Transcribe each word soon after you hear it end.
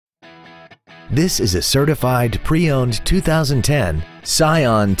This is a certified pre-owned 2010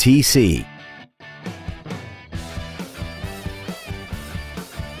 Scion TC.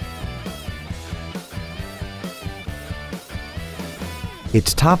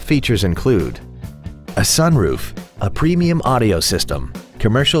 Its top features include a sunroof, a premium audio system,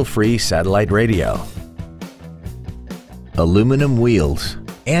 commercial-free satellite radio, aluminum wheels,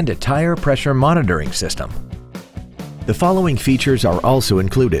 and a tire pressure monitoring system. The following features are also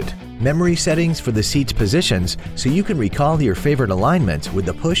included: memory settings for the seat's positions so you can recall your favorite alignments with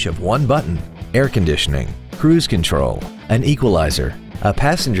the push of one button, air conditioning, cruise control, an equalizer, a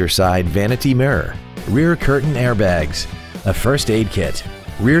passenger side vanity mirror, rear curtain airbags, a first aid kit,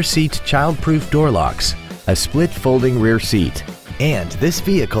 rear seat child-proof door locks, a split folding rear seat, and this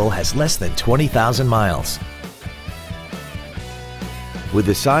vehicle has less than 20,000 miles. With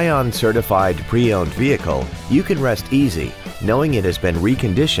the Scion certified pre-owned vehicle, you can rest easy knowing it has been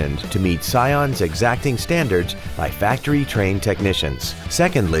reconditioned to meet Scion's exacting standards by factory-trained technicians.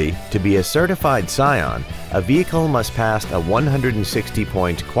 Secondly, to be a certified Scion, a vehicle must pass a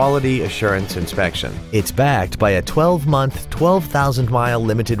 160-point quality assurance inspection. It's backed by a 12-month, 12,000-mile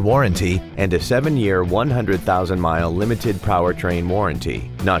limited warranty and a 7-year, 100,000-mile limited powertrain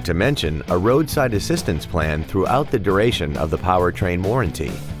warranty, not to mention a roadside assistance plan throughout the duration of the powertrain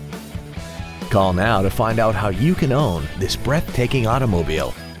warranty. Call now to find out how you can own this breathtaking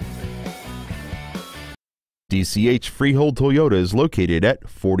automobile. DCH Freehold Toyota is located at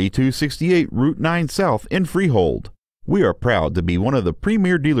 4268 Route 9 South in Freehold. We are proud to be one of the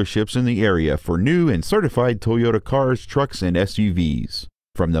premier dealerships in the area for new and certified Toyota cars, trucks, and SUVs.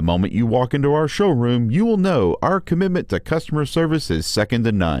 From the moment you walk into our showroom, you will know our commitment to customer service is second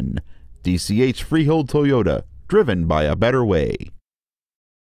to none. DCH Freehold Toyota, driven by a better way.